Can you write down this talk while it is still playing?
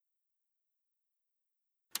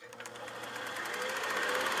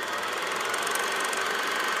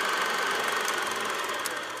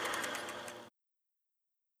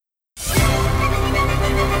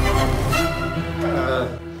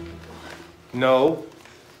No.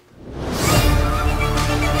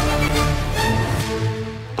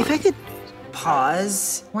 If I could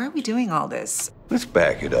pause, why are we doing all this? Let's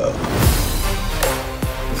back it up.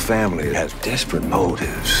 The family has desperate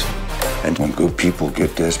motives. And when good people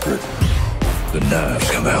get desperate, the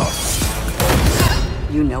knives come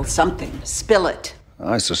out. You know something. Spill it.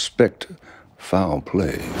 I suspect foul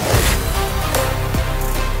play.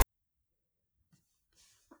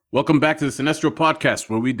 Welcome back to the Sinestro Podcast,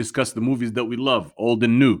 where we discuss the movies that we love, old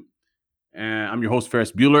and new. And I'm your host,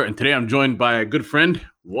 Ferris Bueller, and today I'm joined by a good friend,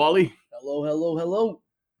 Wally. Hello.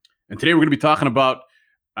 And today we're going to be talking about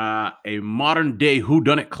a modern-day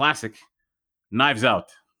whodunit classic, Knives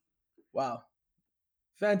Out. Wow.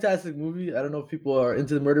 Fantastic movie. I don't know if people are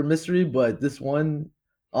into the murder mystery, but this one,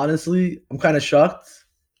 honestly, I'm kind of shocked.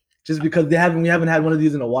 Just because we haven't had one of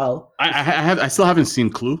these in a while. I still haven't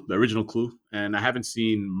seen Clue, the original Clue, and I haven't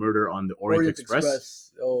seen Murder on the Orient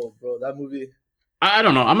Express. Oh, bro, that movie. I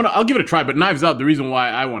don't know. I'll give it a try, but Knives Out, the reason why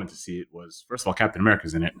I wanted to see it was, first of all, Captain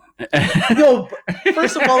America's in it. Yo,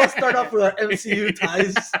 first of all, let's start off with our MCU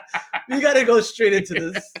ties. We got to go straight into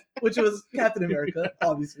this, which was Captain America,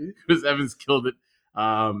 obviously. Chris Evans killed it.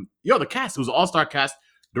 The cast, it was an all-star cast,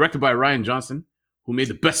 directed by Rian Johnson, who made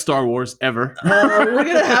the best Star Wars ever. We're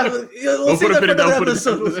going to have... We'll save that for another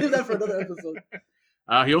episode. We'll save that for another episode.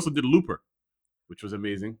 He also did Looper, which was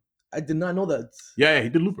amazing. I did not know that. Yeah, he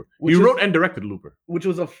did Looper. He wrote and directed Looper. Which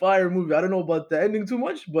was a fire movie. I don't know about the ending too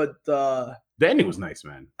much, but... the ending was nice,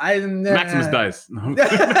 man. Maximus dies. No,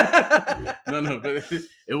 but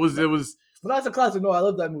it was... But that's a classic. No, I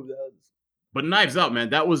love that movie. But Knives Out,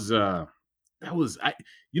 man, that was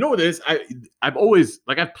you know what it is? I've always,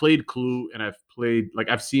 like, I've played Clue, and I've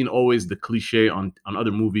seen always the cliche on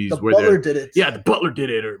other movies where Butler did it. Yeah, the Butler did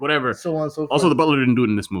it or whatever. So on and so forth. Also, the Butler didn't do it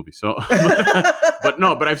in this movie. So,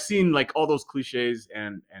 but I've seen like all those cliches,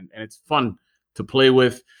 and it's fun to play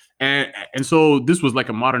with, and so this was like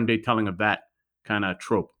a modern day telling of that kind of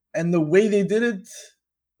trope. And the way they did it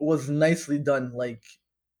was nicely done. Like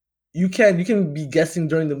you can be guessing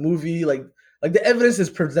during the movie, like the evidence is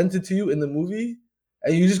presented to you in the movie,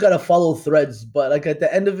 and you just gotta follow threads. But like at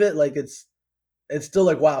the end of it, like it's still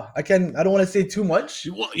like, wow. I don't want to say too much.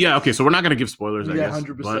 Well, yeah, okay. So we're not gonna give spoilers. I guess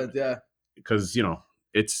 100%. Yeah, because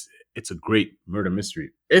it's a great murder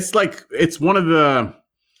mystery. It's like it's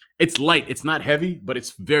light. It's not heavy, but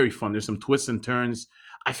it's very fun. There's some twists and turns.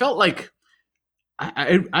 I felt like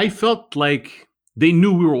I felt like they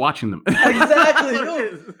knew we were watching them. Exactly.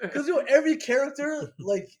 Because every character,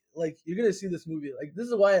 like you're gonna see this movie. Like this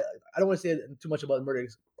is why I don't want to say too much about Murder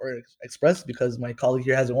Orient Express because my colleague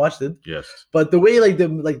here hasn't watched it. Yes. But the way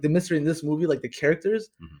the mystery in this movie, like the characters,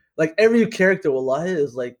 like every character, wallahi,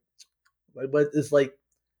 is like, but it's like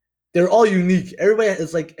they're all unique.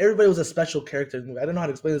 Everybody was a special character in the movie. I don't know how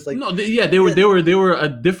to explain this. Like they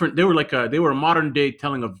were a modern day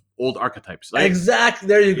telling of old archetypes. Like, exactly.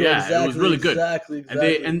 There you go. Yeah, exactly, it was really good. Exactly.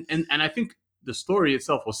 And I think the story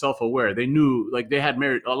itself was self-aware. They knew, like, they had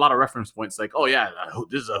a lot of reference points. Like, oh yeah,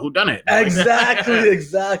 this is a whodunit. Exactly.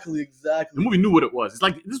 The movie knew what it was. It's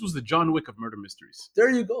like this was the John Wick of murder mysteries.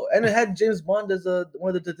 There you go. And it had James Bond as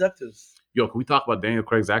one of the detectives. Yo, can we talk about Daniel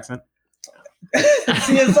Craig's accent?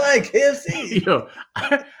 CSI, KFC. Yo,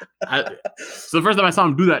 so the first time I saw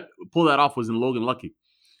him pull that off was in Logan Lucky.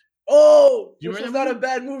 Oh, which was not a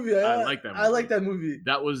bad movie. I like that movie. I like that movie.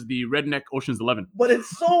 That was the redneck Ocean's 11. But it's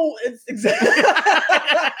exactly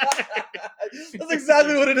that's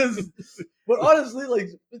exactly what it is. But honestly, like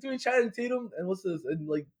between Channing Tatum and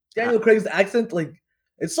like Daniel Craig's accent, like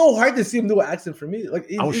it's so hard to see him do an accent for me. Like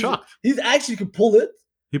I was shocked. He's actually could pull it.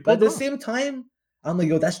 But at the same time, I'm like,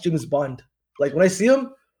 yo, that's James Bond. Like when I see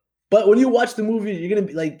him, but when you watch the movie, you're gonna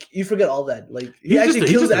be like, you forget all that. Like he actually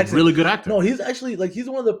kills the accent. Really good actor. No, he's actually like he's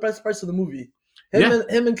one of the best parts of the movie.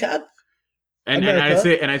 Him and Cap. And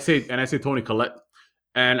I say Toni Collette.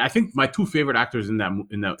 And I think my two favorite actors in the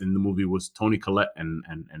movie was Toni Collette and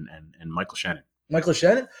Michael Shannon. Michael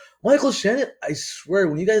Shannon, I swear,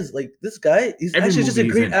 when you guys like this guy, he's actually just a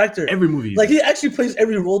great actor. Every movie, like he actually plays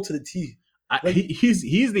every role to the T.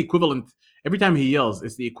 He's the equivalent. Every time he yells,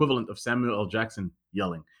 it's the equivalent of Samuel L. Jackson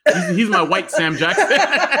yelling. He's my white Sam Jackson.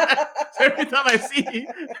 So every time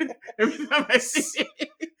I see,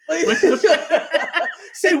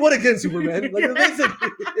 say what again, Superman? Like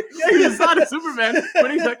he's not a Superman, but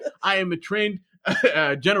he's like, I am a trained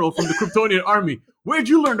general from the Kryptonian army. Where'd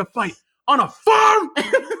you learn to fight? On a farm.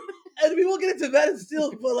 And we will get into that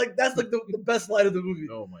still, but like that's like the best line of the movie.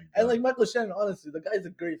 Oh my god! And like Michael Shannon, honestly, the guy's a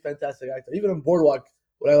great, fantastic actor. Even on Boardwalk,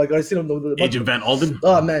 when I seen him, Agent Van Alden.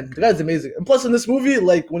 Oh man, the guy's amazing. And plus in this movie,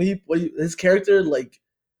 like when his character, like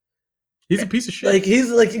He's a piece of shit. Like he's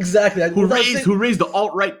like exactly who raised the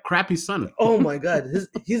alt-right crappy son. Oh my god,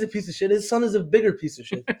 he's a piece of shit. His son is a bigger piece of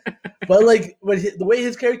shit. But like the way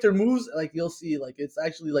his character moves, like you'll see, like it's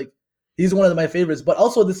actually like he's one of my favorites. But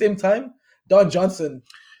also at the same time, Don Johnson,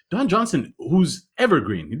 who's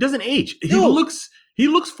evergreen. He doesn't age. He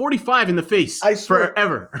looks 45 in the face. I swear.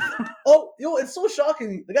 Forever. Oh, it's so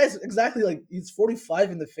shocking. The guy's exactly like he's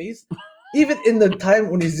 45 in the face. Even in the time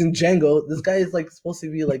when he's in Django, this guy is like supposed to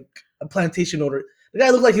be like a plantation owner. The guy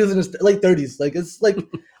looked like he was in his late 30s. Like it's like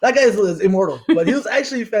that guy is immortal. But he was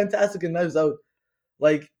actually fantastic in Knives Out.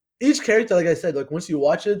 Like each character, like I said, like once you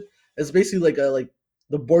watch it, it's basically like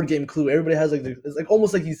the board game Clue. Everybody has like it's like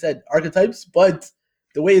almost like he said archetypes, but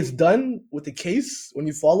the way it's done with the case when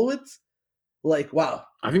you follow it, like wow.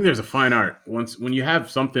 I think there's a fine art when you have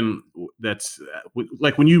something that's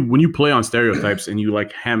like when you play on stereotypes and you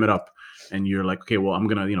like ham it up and you're like, okay, well I'm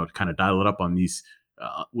gonna kind of dial it up on these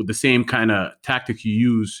with the same kind of tactic you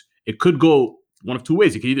use. It could go one of two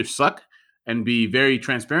ways. It could either suck and be very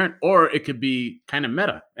transparent, or it could be kind of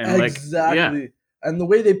meta and exactly. Like, yeah. And the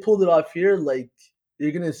way they pulled it off here, like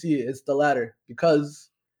you're gonna see it's the latter because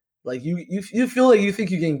like you feel like you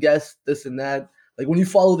think you can guess this and that. Like when you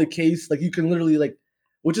follow the case, like you can literally like,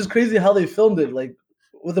 which is crazy how they filmed it, like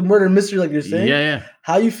with a murder mystery, like you're saying. Yeah.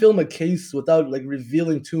 How you film a case without like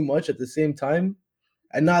revealing too much at the same time,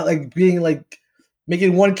 and not like being like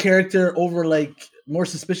making one character over like more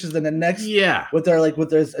suspicious than the next. Yeah. With their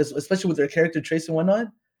especially with their character traits and whatnot.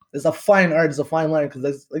 It's a fine art. It's a fine line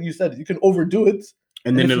because like you said, you can overdo it,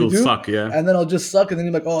 and then it'll suck. Yeah. And then it'll just suck, and then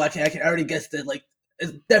you're like, oh, I already guessed it. Like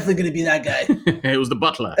it's definitely gonna be that guy. It was the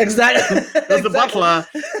butler. Exactly. It was the butler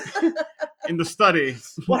in the study.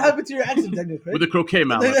 What happened to your accent, Daniel Craig? With the croquet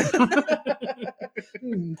mallet.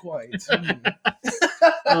 Quite.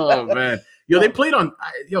 Oh man, they played on.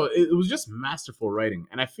 It was just masterful writing,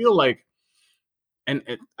 and I feel like, and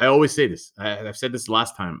I always say this. I've said this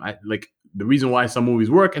last time. I like the reason why some movies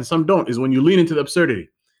work and some don't is when you lean into the absurdity.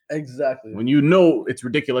 Exactly. When you know it's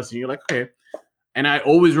ridiculous and you're like, okay. And I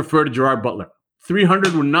always refer to Gerard Butler.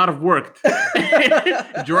 300 would not have worked.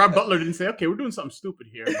 Gerard Butler didn't say, okay, we're doing something stupid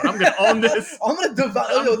here, but I'm going to own this. I'm going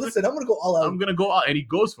to listen, I'm going to go all out. I'm going to go out. And he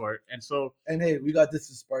goes for it. And so. And hey, we got this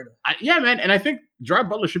in Sparta. Yeah, man. And I think Gerard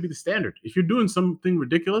Butler should be the standard. If you're doing something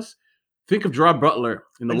ridiculous, think of Gerard Butler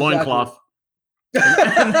in the loincloth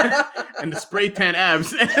and the spray tan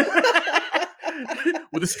abs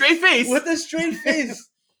with a straight face. With a straight face.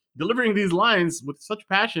 Delivering these lines with such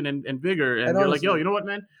passion and vigor. And you're like, yo, you know what,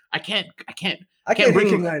 man? I can't bring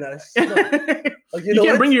King Lioness. No. Like, you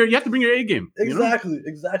have to bring your A game. Exactly.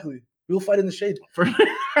 We'll fight in the shade.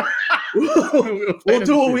 We'll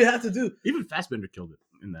do what we have to do. Even Fassbender killed it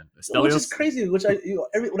in that. Stelios. Which is crazy. Which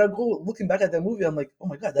when I go looking back at that movie, I'm like, oh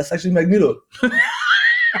my god, that's actually Magneto.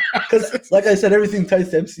 Because, like I said, everything ties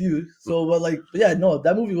to MCU. So, but yeah, no,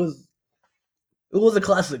 that movie was. It was a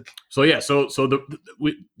classic. So yeah, so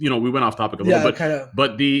we went off topic a little bit, kind of.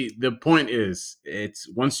 But the point is, it's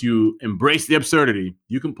once you embrace the absurdity,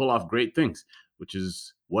 you can pull off great things, which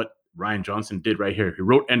is what Rian Johnson did right here. He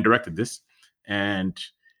wrote and directed this, and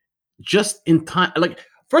just in time. Like,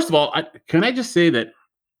 first of all, can I just say that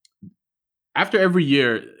after every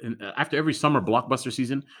year, after every summer blockbuster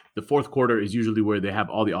season, the fourth quarter is usually where they have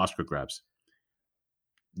all the Oscar grabs.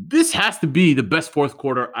 This has to be the best fourth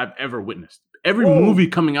quarter I've ever witnessed. Every movie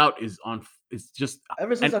coming out is just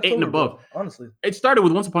ever since an 8 and above. Bro, honestly, it started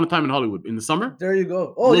with Once Upon a Time in Hollywood in the summer. There you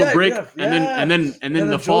go. Oh, yeah, break, yeah, and then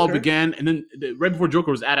the fall began, and then right before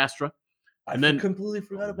Joker was Ad Astra, and then completely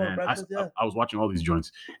forgot about Brad Pitt. I was watching all these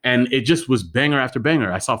joints, and it just was banger after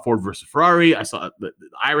banger. I saw Ford versus Ferrari. I saw the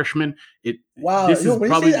Irishman. Wow, this is when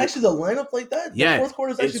probably you say actually the lineup like that, yeah, the fourth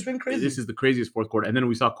quarter's actually been crazy. This is the craziest fourth quarter, and then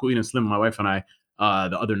we saw Queen and Slim, my wife and I,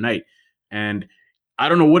 the other night, and. I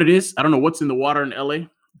don't know what it is. I don't know what's in the water in LA.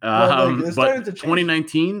 But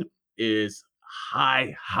 2019 is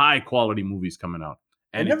high quality movies coming out.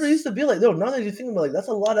 And it never used to be like, no, now that you think about it, that's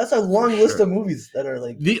a lot. That's a long list of movies that are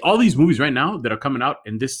like all these movies right now that are coming out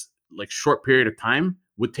in this like short period of time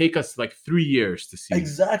would take us like 3 years to see.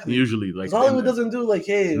 Exactly. Usually, like Hollywood doesn't do like,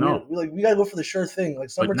 hey, we gotta go for the sure thing. Like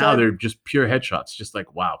summertime. But now they're just pure headshots, just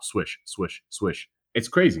like wow, swish, swish, swish. It's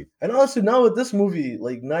crazy. And honestly, now with this movie,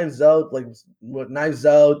 like Knives Out, like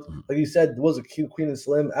you said, was a Queen and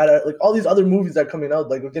Slim, like all these other movies that are coming out,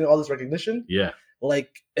 like we're getting all this recognition. Yeah.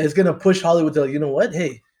 Like it's gonna push Hollywood to like, you know what?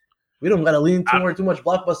 Hey, we don't gotta lean too much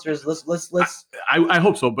blockbusters. Let's. I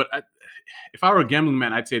hope so, but if I were a gambling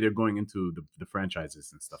man, I'd say they're going into the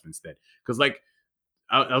franchises and stuff instead. Because like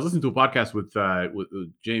I was listening to a podcast with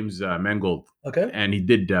James Mangold, Okay. and he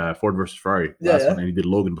did Ford versus Ferrari Yeah, last yeah. one, and he did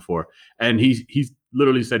Logan before, and he's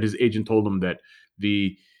literally said his agent told him that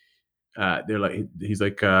he's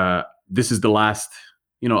like this is the last.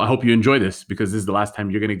 I hope you enjoy this because this is the last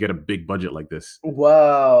time you're going to get a big budget like this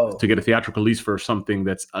Wow. to get a theatrical release for something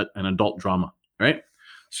that's an adult drama, right?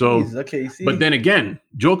 So, Jeez, okay, see. but then again,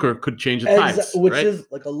 Joker could change the tides, which right? is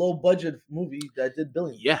like a low budget movie that did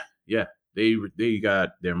billions. Yeah. They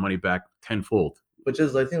got their money back tenfold. Which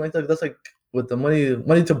is, I think, like that's like with the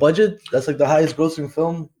money to budget, that's like the highest grossing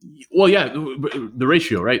film. Well, yeah, the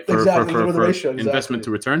ratio, right? For The ratio, investment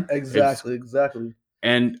to return. Exactly.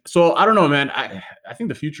 And so I don't know, man. I think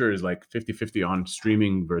the future is like 50-50 on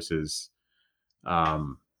streaming versus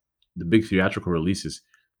the big theatrical releases.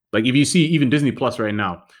 Like if you see even Disney Plus right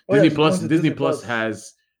now, Disney Plus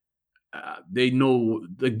has they know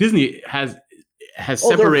like Disney has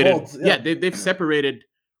separated. They've separated.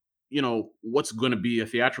 What's going to be a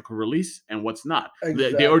theatrical release and what's not.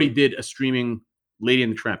 Exactly. They already did a streaming Lady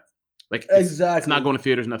and the Tramp. Like it's not going to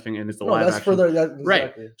theaters, nothing, and it's the live action. Exactly.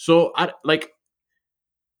 Right. So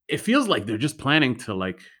it feels like they're just planning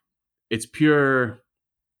to it's going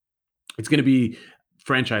to be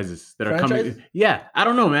franchises that are coming. Yeah, I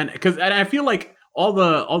don't know, man, because I feel like all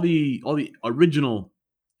the original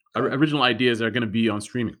ideas are going to be on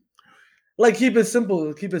streaming. Like keep it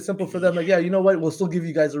simple for them. Like, yeah, you know what? We'll still give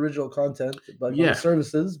you guys original content, but on the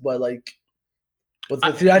services. But like with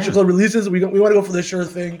the theatrical releases, we want to go for the sure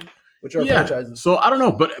thing, which are franchises. So I don't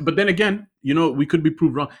know, but then again, we could be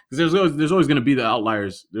proved wrong because there's always going to be the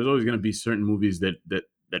outliers. There's always going to be certain movies that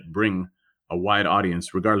bring a wide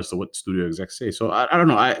audience, regardless of what studio execs say. So I don't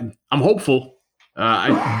know. I'm hopeful.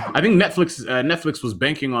 I think Netflix was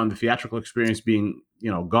banking on the theatrical experience being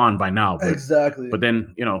gone by now. Exactly. But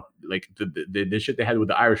then like the shit they had with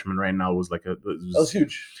The Irishman right now was like that was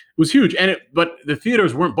huge. It was huge, but the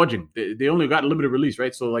theaters weren't budging. They only got a limited release,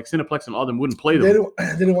 right? So like Cineplex and all them wouldn't play them. They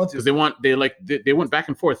didn't want to because they went back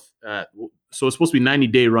and forth. So it's supposed to be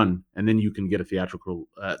 90-day run, and then you can get a theatrical.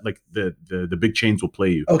 Like the big chains will play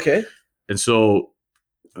you. Okay. And so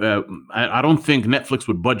I don't think Netflix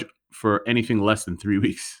would budget for anything less than 3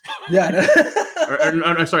 weeks. Yeah.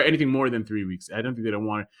 or sorry, anything more than 3 weeks. I don't think they don't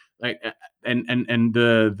want it. And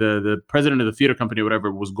the president of the theater company or whatever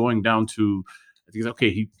was going down to, I think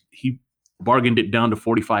he bargained it down to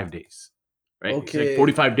 45 days. Right? Okay. Like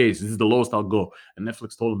 45 days. This is the lowest I'll go. And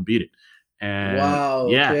Netflix told him beat it. And wow.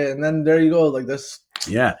 Yeah. Okay. And then there you go. Like this.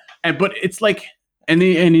 Yeah. But it's like, and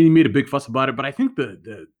he made a big fuss about it. But I think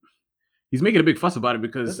he's making a big fuss about it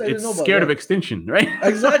because it's scared of extinction, right?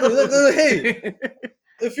 Exactly. Hey,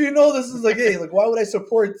 if you know this is why would I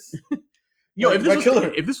support?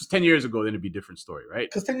 If this was 10 years ago, then it'd be a different story, right?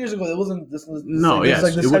 Because 10 years ago, it wasn't. This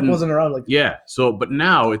tech wasn't around like. Yeah. So, but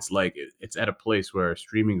now it's like it's at a place where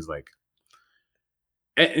streaming is like.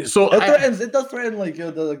 So it does threaten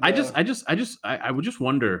I would just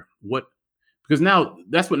wonder what. Because now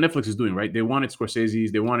that's what Netflix is doing, right? They wanted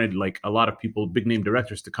Scorsese's, they wanted like a lot of people, big name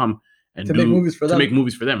directors, to come and make movies for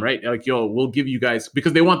them, right? Like, we'll give you guys,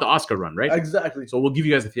 because they want the Oscar run, right? Exactly. So we'll give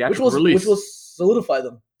you guys a theatrical release, which will solidify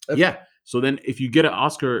them. Yeah. So then, if you get an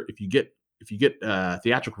Oscar, if you get a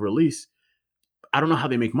theatrical release, I don't know how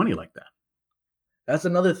they make money like that. That's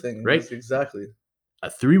another thing, right? Exactly. A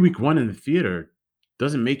 3-week run in the theater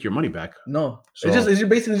doesn't make your money back. No, you're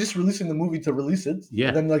basically just releasing the movie to release it. Yeah.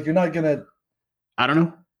 And then you're not gonna. I don't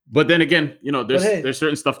know. But then again, there's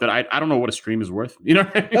certain stuff that I don't know what a stream is worth.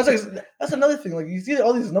 That's another thing. Like, you see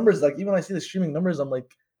all these numbers. Like, even I see the streaming numbers, I'm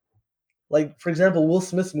like, for example, Will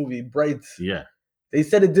Smith's movie Bright. Yeah. They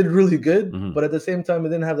said it did really good, Mhm. but at the same time, it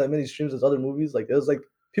didn't have that many streams as other movies. Like, it was like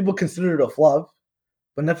people considered it a flop,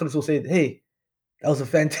 but Netflix will say, "Hey, that was a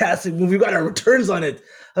fantastic movie. We got our returns on it."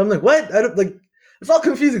 I'm like, what? I don't like. It's all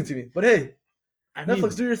confusing to me. But hey,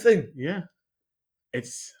 Netflix, do your thing. Yeah.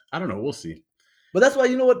 I don't know. We'll see. But that's why,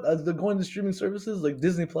 you know what, they're going to streaming services like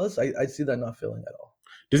Disney Plus. I see that not failing at all.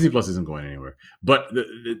 Disney Plus isn't going anywhere. But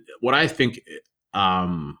what I think is,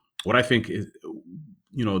 the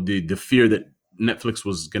fear that Netflix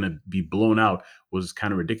was going to be blown out was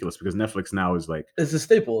kind of ridiculous, because Netflix now is like, it's a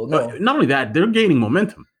staple. No. Not only that, they're gaining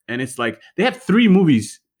momentum, and it's like they have 3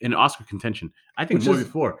 movies in Oscar contention. I think more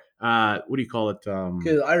before. What do you call it?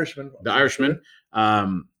 The Irishman. The Irishman.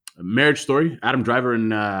 Marriage Story, Adam Driver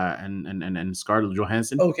and Scarlett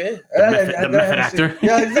Johansson. Okay. The method actor.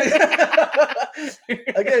 Yeah, exactly.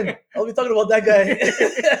 Again, I'll be talking about that guy in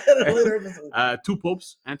a later episode. 2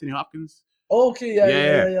 Popes, Anthony Hopkins. Okay,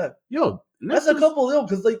 yeah. Yo, that's a couple,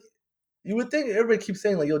 because you would think everybody keeps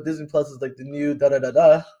saying Disney Plus is like the new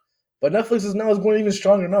da-da-da-da. But Netflix is going even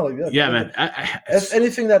stronger now. Like Yeah, like, man. if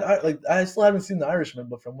anything, that I still haven't seen The Irishman,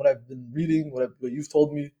 but from what I've been reading, what you've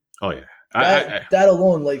told me, Oh yeah. that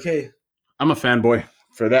alone, like, hey, I'm a fanboy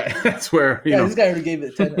for that. That's where you know. this guy already gave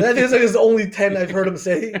it a 10. And I think it's the only 10 I've heard him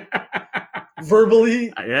say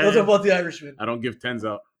verbally. Yeah. Was about The Irishman. I don't give 10s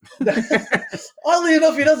out. Oddly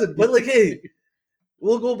enough, he doesn't. But like, hey,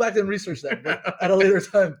 we'll go back and research that at a later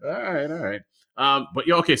time. All right. But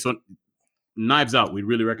yeah, okay. So Knives Out, we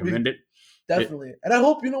really recommend it. Definitely. And I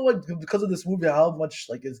hope, you know what, because of this movie, how much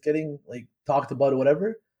like is getting like talked about or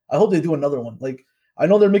whatever, I hope they do another one. Like, I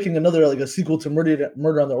know they're making another, like a sequel to Murder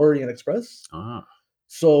on the Orient Express. Ah.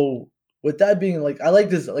 So with that being like, I like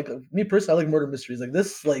this, like me personally, I like murder mysteries. Like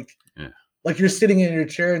this, like you're sitting in your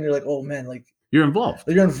chair and you're like, oh man, like you're involved.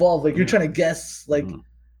 Like you're trying to guess, like,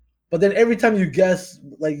 but then every time you guess,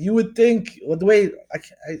 like you would think, well, the way I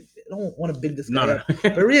don't want to big this guy up,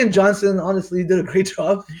 but Rian Johnson honestly did a great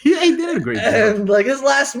job. Yeah, he did a great job. And like his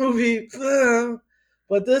last movie,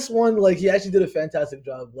 but this one, like he actually did a fantastic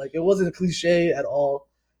job. Like it wasn't a cliche at all.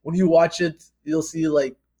 When you watch it, you'll see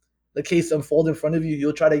like the case unfold in front of you.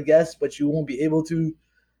 You'll try to guess, but you won't be able to.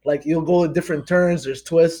 Like you'll go at different turns. There's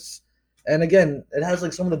twists, and again, it has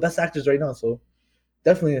like some of the best actors right now. So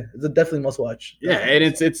it's a definitely must watch. Yeah, and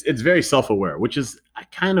it's very self-aware, which is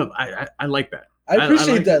I like that. I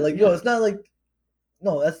appreciate like that. Like it's not like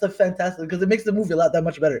that's the fantastic because it makes the movie that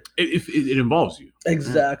much better. It involves you.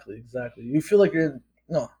 Exactly. You feel like you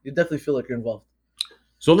definitely feel like you're involved.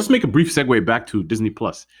 So let's make a brief segue back to Disney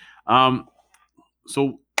Plus.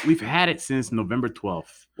 So we've had it since November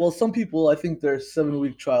 12th. Well, some people, I think their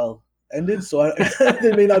 7-week trial ended, so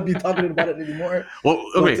they may not be talking about it anymore. Well,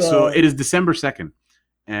 okay, so it is December 2nd,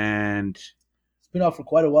 and it's been out for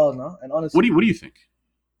quite a while now. And honestly, what do you think?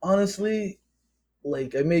 Honestly,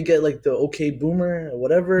 like I may get like the okay boomer or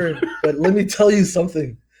whatever, but let me tell you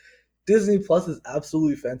something. Disney Plus is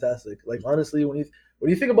absolutely fantastic. Like honestly, when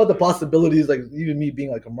you think about the possibilities, like even me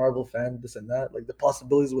being like a Marvel fan, this and that, like the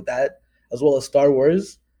possibilities with that, as well as Star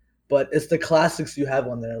Wars, but it's the classics you have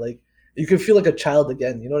on there. Like you can feel like a child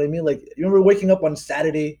again. You know what I mean? Like you remember waking up on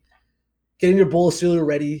Saturday, getting your bowl of cereal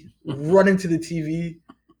ready, running to the TV,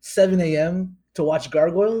 7 a.m. to watch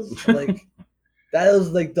Gargoyles. Like that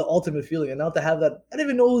was like the ultimate feeling. And now to have that, I didn't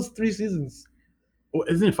even know it was 3 seasons. Oh,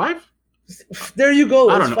 isn't it 5? There you go.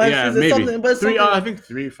 I don't know. Yeah, maybe. But 3. I think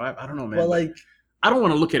 3, 5. I don't know, man. But like, I don't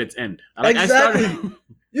want to look at its end. Exactly.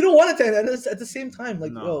 You don't want it to end. And at the same time,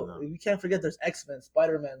 like, No. you can't forget there's X-Men,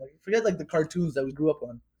 Spider-Man. Like, forget like the cartoons that we grew up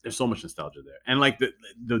on. There's so much nostalgia there, and like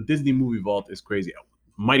the Disney movie vault is crazy.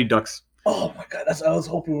 Mighty Ducks. Oh my god, I was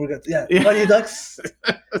hoping we were gonna. Yeah. Mighty Ducks.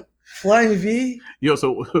 Flying V. Yo,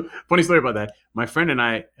 so funny story about that. My friend and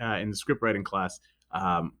I, in the script writing class,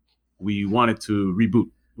 we wanted to reboot.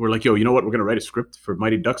 We're like, yo, you know what? We're gonna write a script for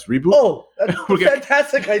Mighty Ducks reboot. Oh, that's a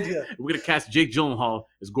fantastic idea. We're gonna cast Jake Gyllenhaal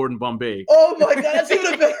as Gordon Bombay. Oh my god, that's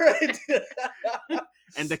even a better idea.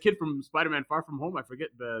 And the kid from Spider-Man: Far From Home, I forget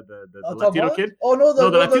the Latino kid. Oh no, the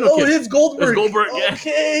Latino kid. It's Goldberg. It's Goldberg. Yeah.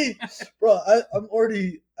 Okay, bro, I've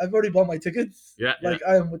already bought my tickets. Yeah, like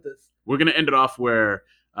I am with this. We're gonna end it off where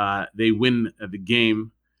they win the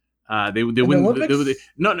game. They win.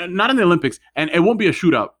 No, not in the Olympics, and it won't be a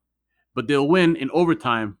shootout. But they'll win in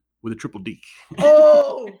overtime with a triple D.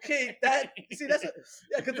 Oh, okay. That's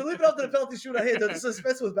because to leave it up to the penalty shootout. Hey, the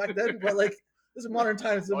suspense was back then, but like this is modern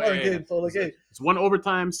times, it's a modern game. So like, hey, it's one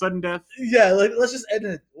overtime, sudden death. Yeah, like let's just end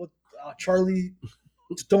it with Charlie.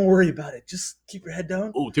 Just don't worry about it. Just keep your head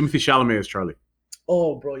down. Oh, Timothy Chalamet is Charlie.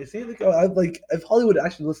 Oh, bro, you see, if Hollywood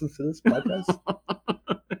actually listens to this podcast.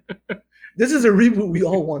 This is a reboot we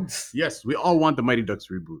all want. Yes, we all want the Mighty Ducks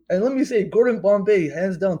reboot. And let me say, Gordon Bombay,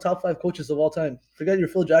 hands down, top 5 coaches of all time. Forget your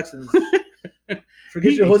Phil Jacksons.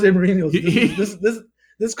 Forget your Jose Mourinho's.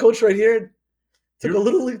 This coach right here took a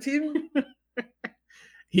little league team.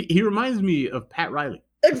 He reminds me of Pat Riley.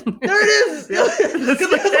 There it is. That's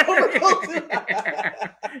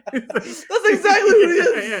exactly who he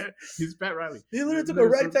is. Yeah. He's Pat Riley. He literally took a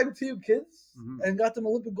ragtag team of kids and got them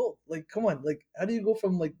Olympic gold. Like, come on. Like, how do you go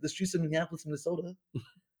from like the streets of Minneapolis, Minnesota,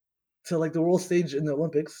 to like the world stage in the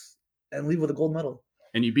Olympics and leave with a gold medal?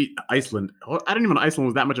 And you beat Iceland. I didn't even know Iceland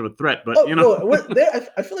was that much of a threat, but you know, bro,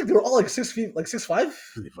 I feel like they were all like 6 feet, like 6'5".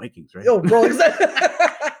 The Vikings, right? Yo, bro, exactly.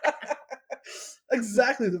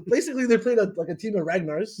 Exactly. Basically, they played like a team of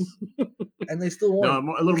Ragnars, and they still won.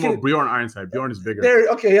 No, a little more Bjorn Ironside. Bjorn is bigger.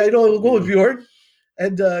 Okay, I know. We'll go with Bjorn.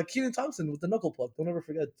 And Kenan Thompson with the knuckle plug. Don't ever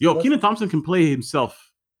forget. Yo, Kenan Thompson can play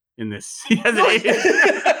himself in this. He has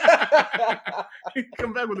he can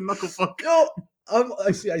come back with a knuckle plug. Yo,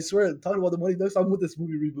 I swear, talking about the Mighty Ducks, I'm with this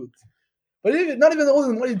movie reboot. But not even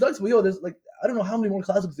only the Mighty Ducks, but yo, there's like, I don't know how many more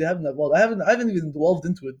classics they have in that world. I haven't even delved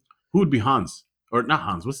into it. Who would be Hans? Or not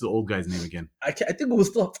Hans? What's the old guy's name again? I think it was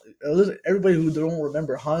still everybody who don't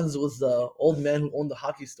remember. Hans was the old man who owned the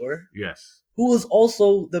hockey store, Yes. who was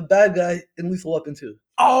also the bad guy in Lethal Weapon 2.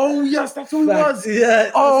 Oh yes, that's who he was.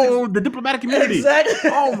 Yeah. Oh, the diplomatic immunity.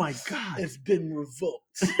 Exactly. Oh my god. It's been revoked.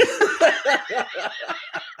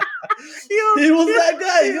 He was that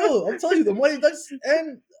guy. Yo, I'm telling you, the Mighty Ducks,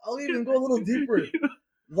 and I'll even go a little deeper.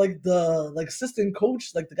 Like the assistant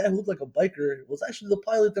coach, like the guy who looked like a biker, was actually the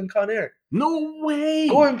pilot in Con Air. No way.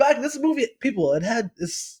 Going back, this movie, people, it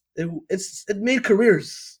made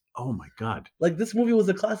careers. Oh my god. Like this movie was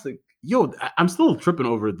a classic. Yo, I'm still tripping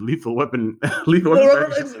over the Lethal Weapon.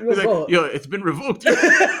 Bro. Yo, it's been revoked. Those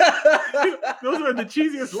are the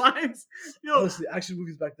cheesiest lines. Yo, Honestly, action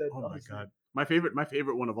movies back then. oh honestly. my god. My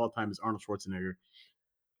favorite one of all time is Arnold Schwarzenegger.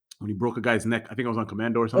 When he broke a guy's neck, I think I was on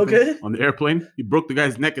Commando or something. Okay. On the airplane, he broke the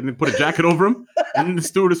guy's neck and then put a jacket over him. And then the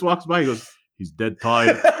stewardess walks by. He goes, "He's dead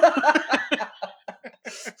tired."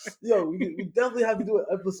 Yo, we definitely have to do an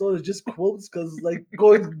episode of just quotes because, like,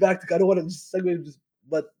 going back to, I don't want to just segue,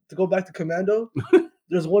 but to go back to Commando,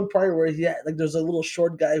 there's one part where there's a little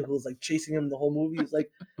short guy who was like chasing him the whole movie. He's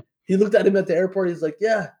like, he looked at him at the airport. He's like,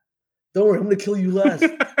 "Yeah, don't worry, I'm gonna kill you last."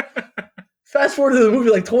 Fast forward to the movie,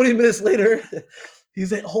 like 20 minutes later,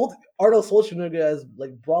 he's holding Arnold Schwarzenegger, as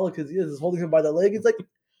like brolic as he is holding him by the leg. He's like,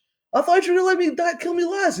 "I thought you were gonna let me kill me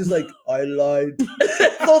last." He's like, "I lied."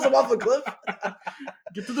 Throws him off a cliff.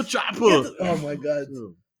 Get to the chopper. Oh my god.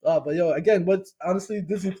 But yo, again, but honestly,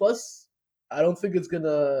 Disney Plus, I don't think it's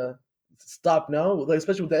gonna stop now. Like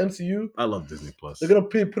especially with the MCU, I love Disney Plus. they're gonna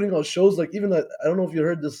be putting out shows like even like I don't know if you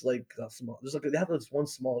heard this like small. There's like they have this one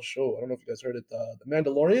small show. I don't know if you guys heard it. The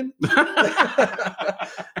Mandalorian.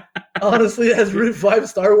 Honestly, it has revived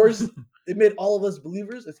Star Wars. It made all of us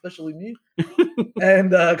believers, especially me. And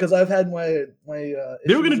because I've had my They were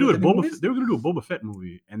gonna issues do with a the Boba. movies. They were gonna do a Boba Fett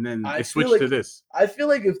movie, and then I they feel switched to like- this. I feel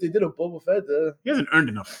like if they did a Boba Fett, He hasn't earned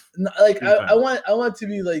enough. like Screen time. I want to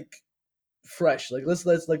be like fresh. Like let's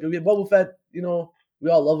like we have Boba Fett. You know, we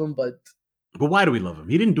all love him, but But why do we love him?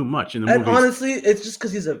 He didn't do much in the and movie. honestly, it's just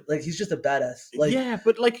because he's just a badass. Like yeah,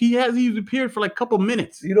 but like he appeared for like a couple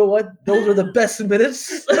minutes. you know what? Those are the best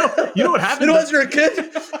minutes. You know what happened? You know, as you're a kid,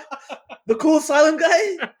 the cool silent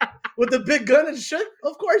guy with the big gun and shit.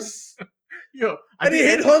 Of course, Yo, and he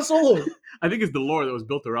hit Han Solo. I think it's the lore that was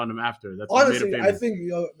built around him after. That's what Honestly, made him I famous.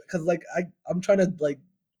 think because like I'm trying to like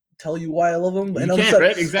tell you why I love him, and You I'm can't, just,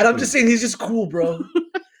 right? and Exactly. I'm just saying he's just cool, bro.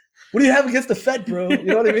 What do you have against the Fed, bro? You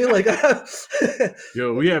know what I mean? Like,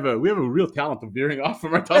 Yo, we have a real talent of veering off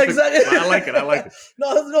from our topic. exactly. But I like it. I like it.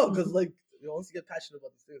 No, because like once you get passionate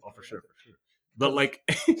about these things, Oh, for sure. But like,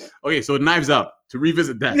 okay, so Knives Out, to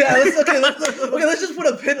revisit that. Yeah, let's just put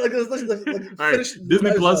a pin. Like, let's All right, finish. Disney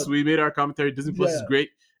Knives Plus. Out. We made our commentary. Disney Plus is Yeah. great.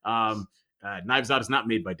 Knives Out is not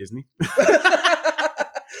made by Disney.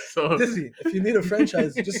 So Disney, if you need a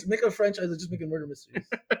franchise, just make a franchise and just make a murder mysteries.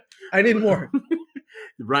 I need more.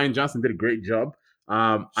 Ryan Johnson did a great job.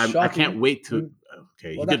 I Shocking. can't wait to.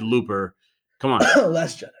 Okay, Well, he did Looper. Come on.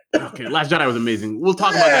 Last Jedi. Okay, Last Jedi was amazing. We'll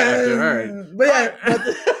talk about that after. All right. But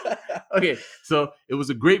yeah, Okay, so it was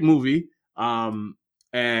a great movie.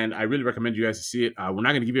 And I really recommend you guys to see it. We're not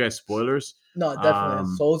going to give you guys spoilers. no, definitely.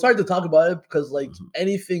 Um, So it's hard to talk about it because like Mhm.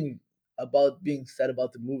 anything about being said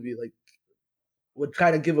about the movie like would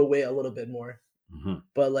kind of give away a little bit more. Mhm.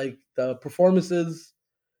 But like the performances,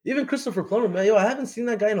 even Christopher Plummer, man, yo, I haven't seen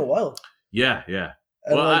that guy in a while. Yeah, yeah.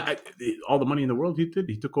 And, Well, like, all the money in the world he did.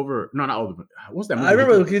 He took over. No, not all the. What's that movie? I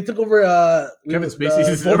remember he took over Kevin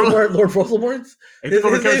Spacey's role. Lord Voldemort's. He took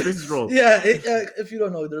over his Kevin name- Spacey's role. Yeah, if you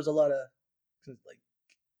don't know, there's a lot of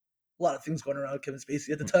things going around with Kevin Spacey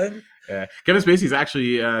at the time. Yeah. Kevin Spacey's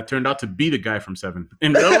actually turned out to be the guy from Seven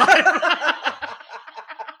in real life.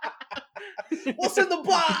 What's in the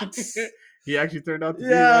box? He actually turned out to be.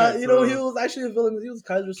 Yeah, that, you know, so- he was actually a villain. He was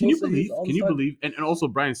Kaiser. Can you Soze, believe? all Can the you time. believe? And also,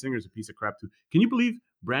 Bryan Singer's a piece of crap too. Can you believe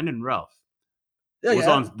Brandon Routh Yeah, was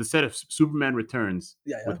yeah. on the set of Superman Returns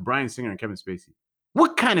Yeah, yeah. with Bryan Singer and Kevin Spacey?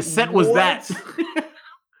 What kind of set was that?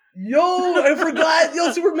 Yo, I forgot.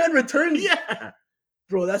 Yo, Superman Returns. Yeah.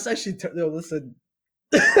 Bro, that's actually. Yo, listen.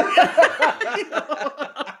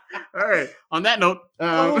 All right. On that note,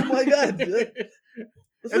 Oh my God.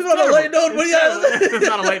 Let's it's leave it on a terrible. light note, but It's yeah. terrible. It's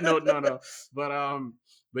not a light note, no.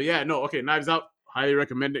 But yeah, no. Okay, Knives Out, highly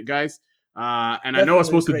recommend it, guys. And I know I was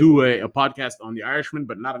supposed to Definitely do a podcast on The Irishman,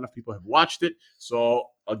 but not enough people have watched it, so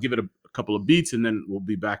I'll give it a couple of beats, and then we'll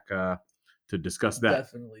be back to discuss that.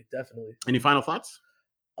 Definitely. Any final thoughts?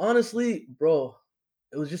 Honestly, bro,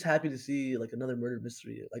 it was just happy to see like another murder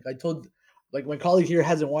mystery. Like I told, like my colleague here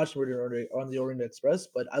hasn't watched Murder on the Orient Express,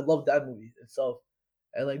 but I love that movie itself.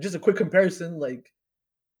 And like just a quick comparison, like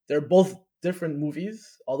they're both different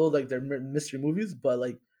movies, although like they're mystery movies, but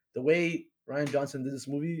like the way Ryan Johnson did this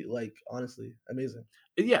movie, like honestly, amazing.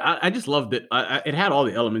 Yeah, I just loved it. It had all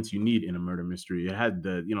the elements you need in a murder mystery. It had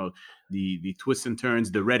the twists and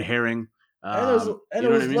turns, the red herring. And it was, you know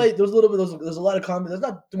what I mean? light. There was a little bit. There's a lot of comedy. There's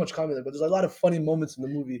not too much comedy, but there's a lot of funny moments in the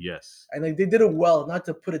movie. Yes. And like they did it well, not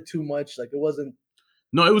to put it too much. Like it wasn't.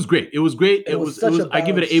 No, it was great. It was great. It was. I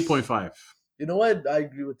give it an 8.5. You know what? I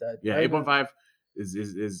agree with that. Yeah, 8.5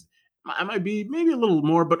 is. I might be maybe a little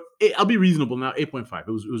more, but I'll be reasonable now. 8.5.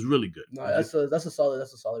 It was really good. No, that's a solid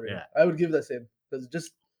rating. Yeah. I would give that same because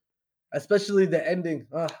just especially the ending.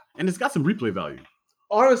 And it's got some replay value.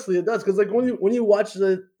 Honestly, it does because like when you watch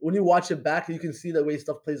it back, you can see the way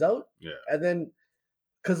stuff plays out. Yeah. And then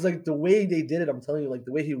because like the way they did it, I'm telling you, like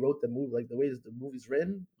the way he wrote the movie, like the way the movie's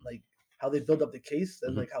written, like how they build up the case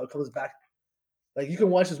and like how it comes back. Like you can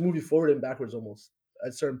watch this movie forward and backwards almost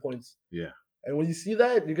at certain points. Yeah. And when you see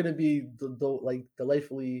that, you're gonna be like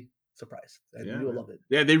delightfully surprised, and you will love it.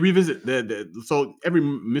 Yeah, they revisit so every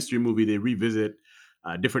mystery movie they revisit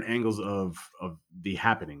different angles of the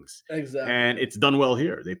happenings. Exactly. And it's done well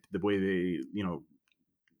here. The way they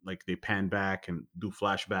like they pan back and do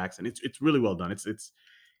flashbacks, and it's really well done.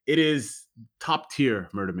 It is top tier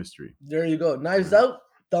murder mystery. There you go. Knives Out,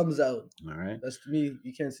 thumbs out. All right. That's me.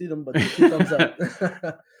 You can't see them, but 2 thumbs up.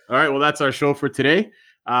 All right. Well, that's our show for today.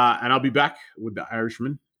 And I'll be back with The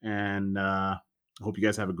Irishman. And I hope you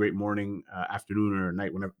guys have a great morning, afternoon, or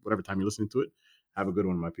night, whatever time you're listening to it. Have a good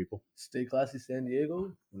one, my people. Stay classy, San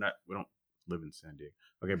Diego. We don't live in San Diego.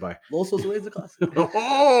 Okay, bye. Los Angeles is classy.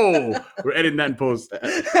 Oh, we're editing that in post.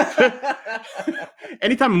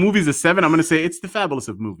 Anytime a movie's a 7, I'm going to say it's the fabulous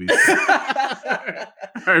of movies. All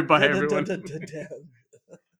right, bye, everyone. Damn.